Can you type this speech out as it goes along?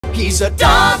He's a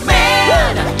dog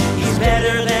man. He's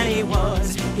better than he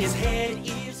was. His head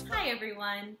is... Hi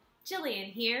everyone,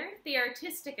 Jillian here, the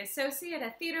Artistic Associate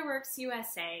at TheaterWorks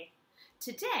USA.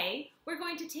 Today, we're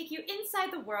going to take you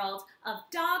inside the world of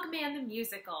Dog Man the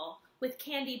Musical with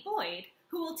Candi Boyd,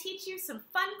 who will teach you some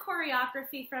fun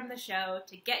choreography from the show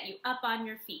to get you up on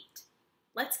your feet.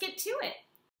 Let's get to it.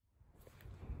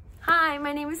 Hi,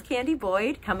 my name is Candi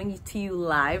Boyd, coming to you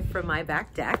live from my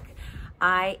back deck.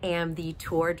 I am the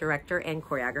tour director and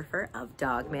choreographer of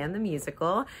Dog Man the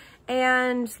Musical,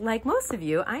 and like most of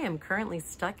you, I am currently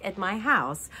stuck at my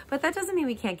house, but that doesn't mean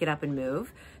we can't get up and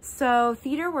move. So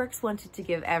TheaterWorks wanted to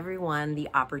give everyone the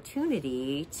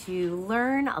opportunity to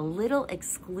learn a little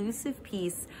exclusive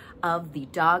piece of the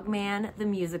Dog Man the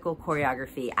Musical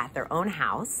choreography at their own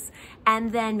house,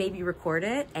 and then maybe record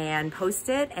it and post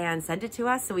it and send it to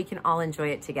us so we can all enjoy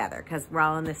it together, because we're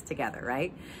all in this together,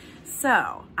 right?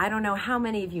 So, I don't know how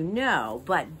many of you know,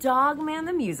 but Dog Man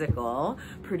the Musical,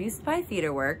 produced by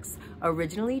TheaterWorks,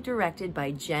 originally directed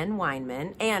by Jen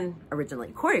Weinman, and originally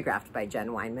choreographed by Jen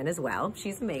Weinman as well.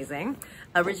 She's amazing.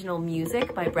 Original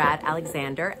music by Brad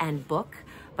Alexander and book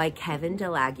by Kevin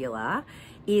DeLaguila,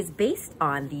 is based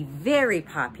on the very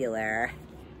popular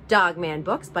Dog Man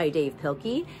books by Dave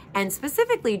Pilkey, and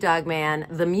specifically Dog Man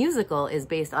the Musical is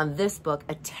based on this book,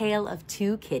 A Tale of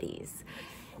Two Kitties.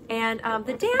 And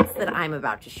the dance that I'm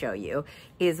about to show you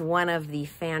is one of the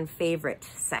fan favorite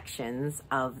sections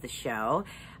of the show.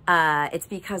 It's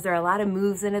because there are a lot of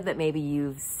moves in it that maybe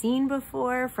you've seen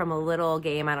before from a little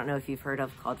game I don't know if you've heard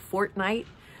of called Fortnite.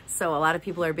 So a lot of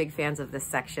people are big fans of this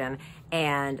section.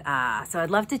 And so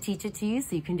I'd love to teach it to you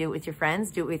so you can do it with your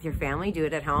friends, do it with your family, do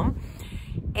it at home.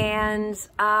 And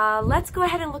let's go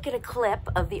ahead and look at a clip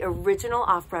of the original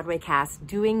Off-Broadway cast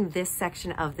doing this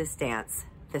section of this dance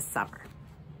this summer.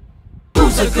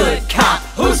 Who's a good cop?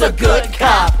 Who's a good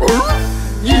cop?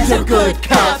 He's a good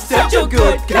cop, such a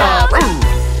good cop.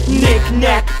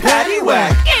 Knick-knack, paddywhack.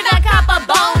 Give that cop a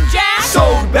bone jack.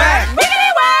 Sold back.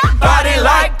 Wiggity-whack. Body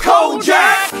like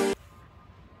Kojak.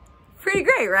 Pretty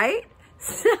great, right?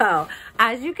 So,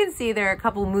 as you can see, there are a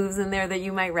couple moves in there that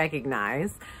you might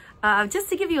recognize. Just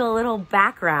to give you a little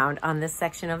background on this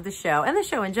section of the show, and the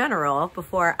show in general,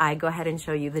 before I go ahead and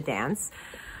show you the dance.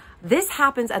 This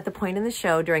happens at the point in the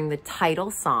show during the title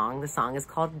song. The song is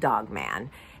called Dog Man.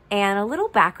 And a little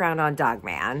background on Dog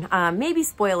Man. Maybe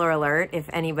spoiler alert if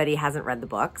anybody hasn't read the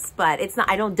books, but it's not,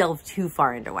 I don't delve too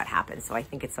far into what happens, so I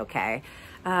think it's okay.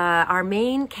 Our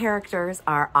main characters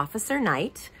are Officer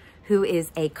Knight, who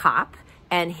is a cop,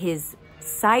 and his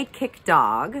sidekick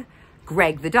dog,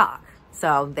 Greg the dog.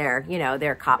 So they're, you know,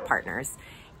 they're cop partners.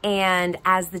 And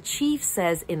as the chief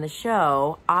says in the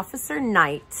show, Officer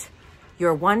Knight,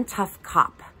 you're one tough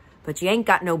cop, but you ain't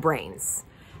got no brains.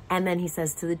 And then he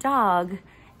says to the dog,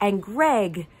 and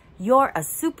Greg, you're a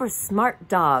super smart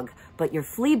dog, but your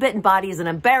flea-bitten body is an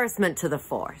embarrassment to the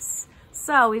force.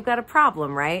 So we've got a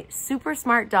problem, right? Super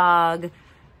smart dog,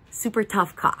 super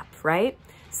tough cop, right?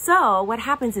 So what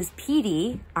happens is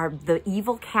Petey, the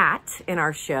evil cat in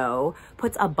our show,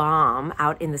 puts a bomb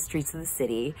out in the streets of the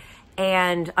city.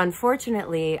 And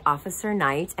unfortunately, Officer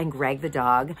Knight and Greg the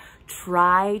dog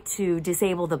try to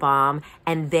disable the bomb,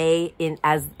 and they,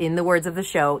 as in the words of the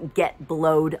show, get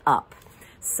blowed up.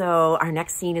 So our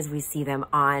next scene is we see them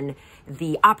on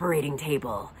the operating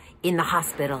table in the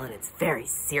hospital, and it's very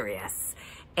serious.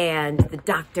 And the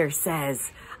doctor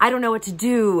says, I don't know what to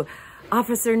do.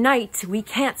 Officer Knight, we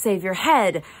can't save your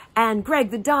head. And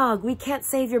Greg the dog, we can't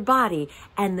save your body.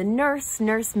 And the nurse,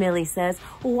 Nurse Millie, says,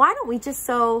 well, why don't we just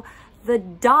sew the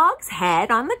dog's head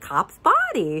on the cop's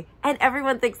body? And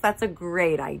everyone thinks that's a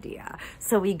great idea.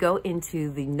 So we go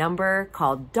into the number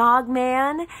called Dog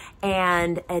Man.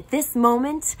 And at this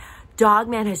moment, Dog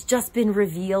Man has just been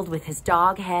revealed with his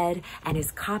dog head and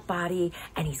his cop body,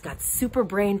 and he's got super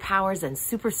brain powers and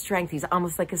super strength. He's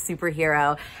almost like a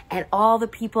superhero, and all the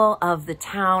people of the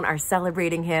town are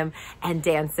celebrating him and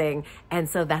dancing. And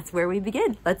so that's where we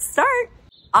begin. Let's start.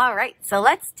 All right, so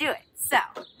let's do it. So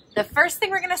the first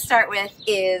thing we're gonna start with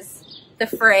is the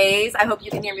phrase, I hope you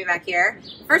can hear me back here.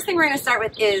 First thing we're gonna start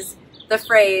with is the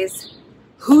phrase,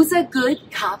 who's a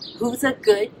good cop, who's a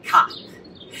good cop?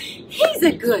 He's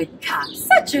a good cop,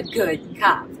 such a good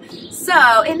cop.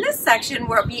 So in this section,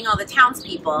 we're being all the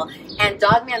townspeople, and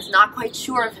Dog Man's not quite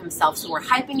sure of himself, so we're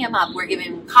hyping him up. We're giving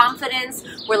him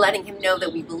confidence. We're letting him know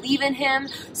that we believe in him.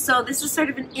 So this is sort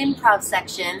of an improv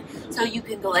section, so you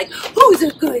can go like, who's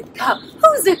a good cop?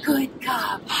 Who's a good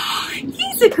cop?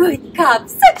 He's a good cop,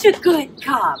 such a good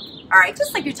cop. All right,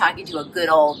 just like you're talking to a good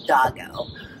old doggo.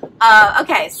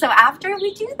 Okay, so after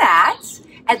we do that,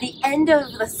 At the end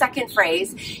of the second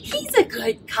phrase, he's a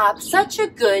good cop, such a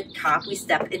good cop. We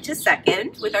step into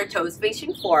second with our toes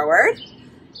facing forward.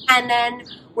 And then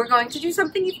we're going to do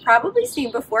something you've probably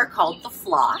seen before called the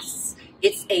floss.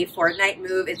 It's a fortnight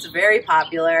move. It's very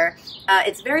popular.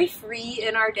 It's very free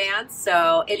in our dance,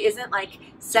 so it isn't like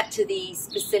set to the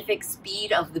specific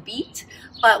speed of the beat,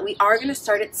 but we are going to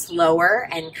start it slower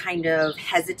and kind of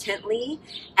hesitantly,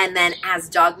 and then as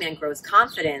Dogman grows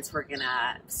confidence, we're going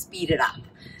to speed it up.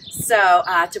 So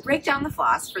to break down the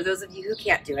floss, for those of you who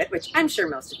can't do it, which I'm sure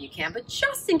most of you can, but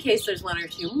just in case there's one or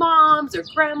two moms or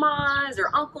grandmas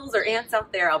or uncles or aunts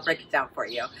out there, I'll break it down for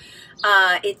you.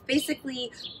 It's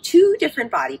basically two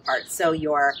different body parts, so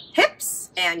your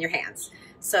hips and your hands.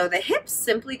 So the hips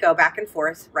simply go back and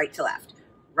forth, right to left,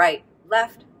 right,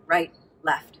 left, right,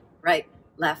 left, right,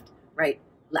 left, right,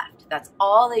 left. That's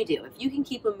all they do. If you can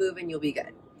keep them moving, you'll be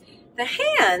good. The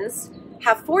hands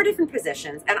have 4 different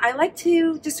positions, and I like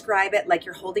to describe it like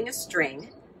you're holding a string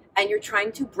and you're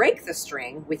trying to break the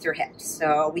string with your hips.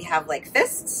 So we have like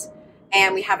fists,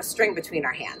 and we have a string between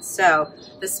our hands. So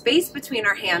the space between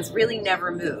our hands really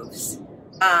never moves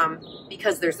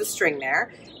because there's a string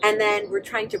there. And then we're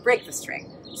trying to break the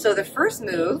string. So the first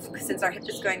move, since our hip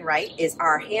is going right, is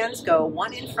our hands go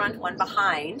one in front, one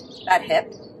behind that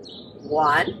hip.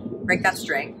 1, break that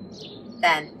string.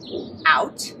 Then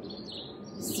out.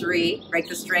 3, break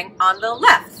the string on the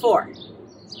left. 4.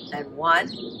 Then 1,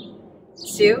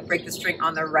 2, break the string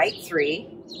on the right. 3,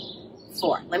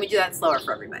 4. Let me do that slower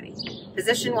for everybody.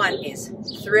 Position 1 is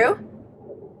through,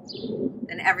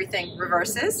 then everything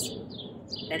reverses,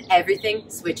 then everything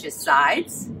switches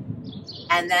sides,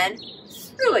 and then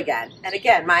through again. And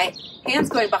again, my hand's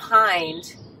going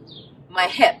behind my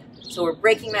hip, so we're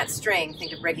breaking that string.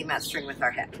 Think of breaking that string with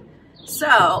our hip.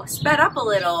 So, sped up a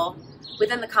little,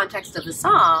 within the context of the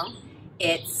song,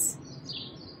 it's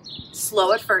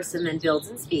slow at first and then builds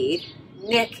in speed.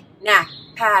 Knick, knack,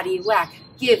 patty, whack,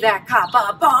 give that cop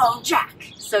a bone jack.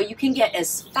 So you can get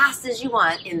as fast as you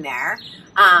want in there,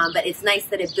 but it's nice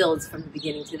that it builds from the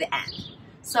beginning to the end.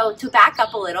 So to back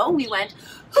up a little, we went,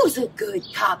 who's a good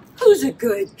cop? Who's a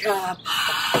good cop?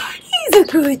 He's a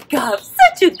good cop,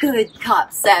 such a good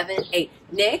cop. 7, 8,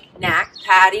 knick, knack,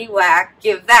 patty, whack,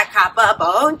 give that cop a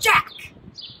bone jack.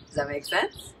 Does that make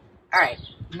sense? All right,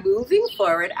 moving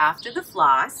forward after the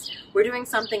floss, we're doing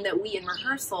something that we in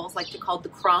rehearsals like to call the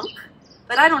crunk,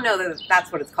 but I don't know that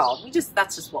that's what it's called.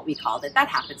 That's just what we called it. That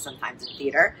happens sometimes in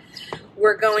theater.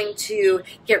 We're going to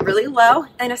get really low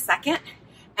in a second,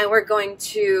 and we're going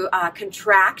to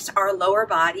contract our lower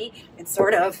body and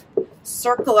sort of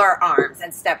circle our arms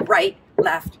and step right,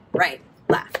 left, right,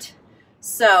 left.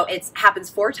 So it happens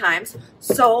 4 times.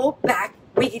 So back,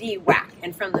 wiggity whack.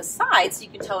 And from the side, so you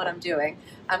can tell what I'm doing,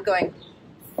 I'm going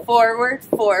forward,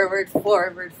 forward,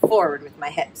 forward, forward with my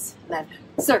hips. And then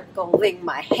circling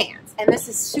my hands. And this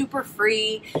is super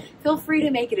free. Feel free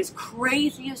to make it as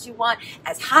crazy as you want,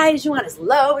 as high as you want, as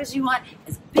low as you want,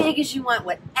 as big as you want,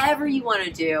 whatever you want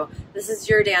to do. This is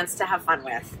your dance to have fun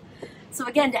with. So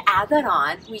again, to add that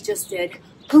on, we just did,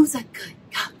 who's a good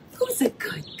cop? Who's a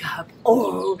good cop?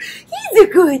 Oh, he's a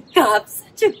good cop,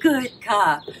 such a good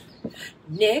cop.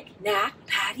 Knick, knack,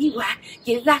 patty, whack,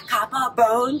 give that cop a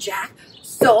bone jack.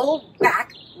 So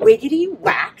back, wiggity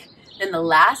whack. And the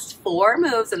last 4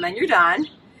 moves, and then you're done,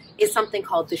 is something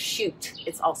called the shoot.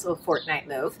 It's also a fortnight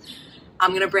move.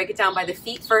 I'm gonna break it down by the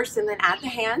feet first and then add the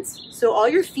hands. So all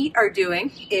your feet are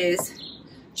doing is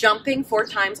jumping 4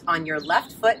 times on your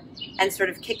left foot and sort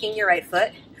of kicking your right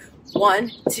foot.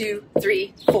 1, 2,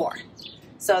 3, 4.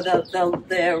 So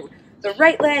the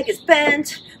right leg is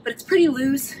bent, but it's pretty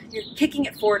loose. You're kicking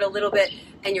it forward a little bit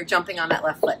and you're jumping on that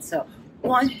left foot. So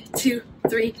 1, 2,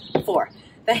 3, 4.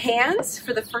 The hands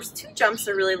for the first 2 jumps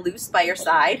are really loose by your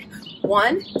side.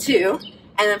 1, 2,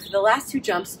 and then for the last 2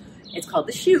 jumps, it's called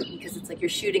the shoot because it's like you're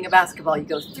shooting a basketball. You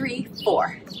go 3,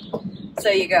 4. So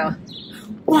you go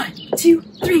 1, 2,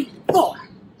 3, 4.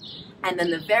 And then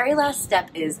the very last step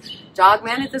is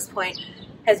Dogman at this point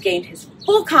has gained his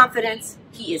full confidence.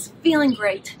 He is feeling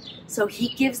great. So he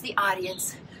gives the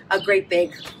audience a great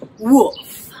big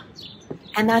woof.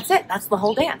 And that's it. That's the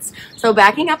whole dance. So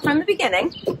backing up from the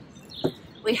beginning,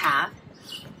 we have,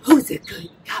 who's a good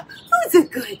cop? Who's a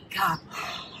good cop?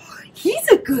 He's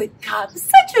a good cop,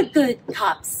 such a good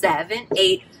cop. 7,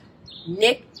 8,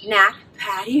 knick, knack,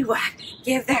 patty, whack,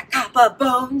 give that cop a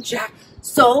bone jack.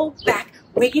 So back,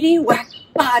 wiggity whack,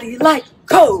 body like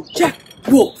Kojak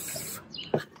Wolf.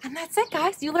 And that's it,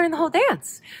 guys. You learned the whole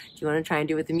dance. Do you want to try and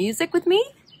do it with the music with me?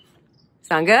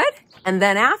 Sound good? And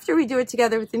then after we do it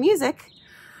together with the music,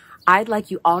 I'd like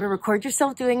you all to record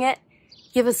yourself doing it,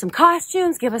 give us some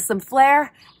costumes, give us some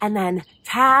flair, and then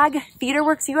tag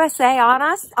TheaterWorks USA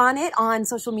on it on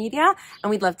social media, and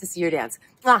we'd love to see your dance.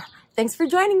 Thanks for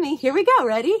joining me. Here we go.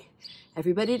 Ready?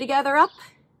 Everybody together up.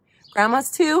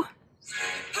 Grandma's too.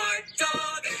 Part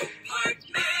dog, part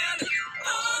man,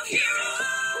 all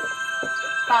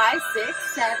heroes. 5,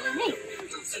 6, 7, 8.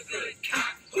 Who's a good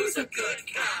cop? Who's a good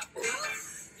cop?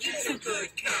 You's a good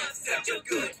cop, such a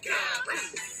good cop.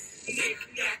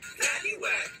 Knick-knack,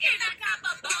 paddywhack, In a cup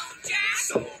of bone jack.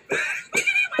 so back,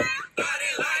 Wiggity-whack.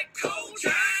 body like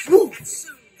Kojak. And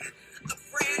soon, a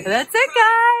friend That's it,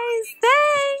 guys.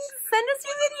 Thanks. Send us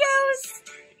your videos.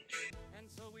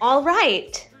 All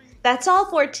right, that's all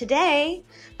for today,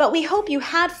 but we hope you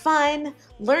had fun,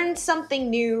 learned something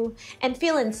new, and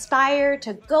feel inspired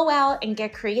to go out and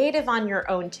get creative on your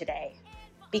own today.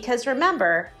 Because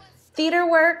remember, theater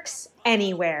works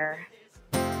anywhere.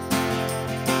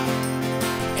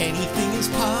 Anything is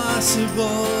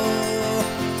possible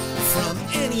from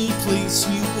any place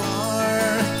you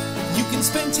are. You can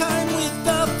spend time with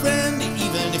a friend,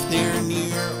 even if they're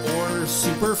near or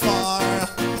super far.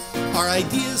 Our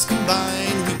ideas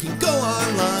combine, we can go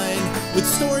online with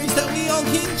stories that we all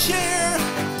can share.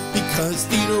 Because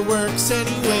theater works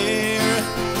anywhere.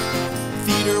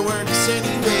 Theater works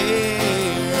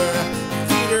anywhere.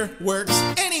 Theater works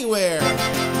anywhere.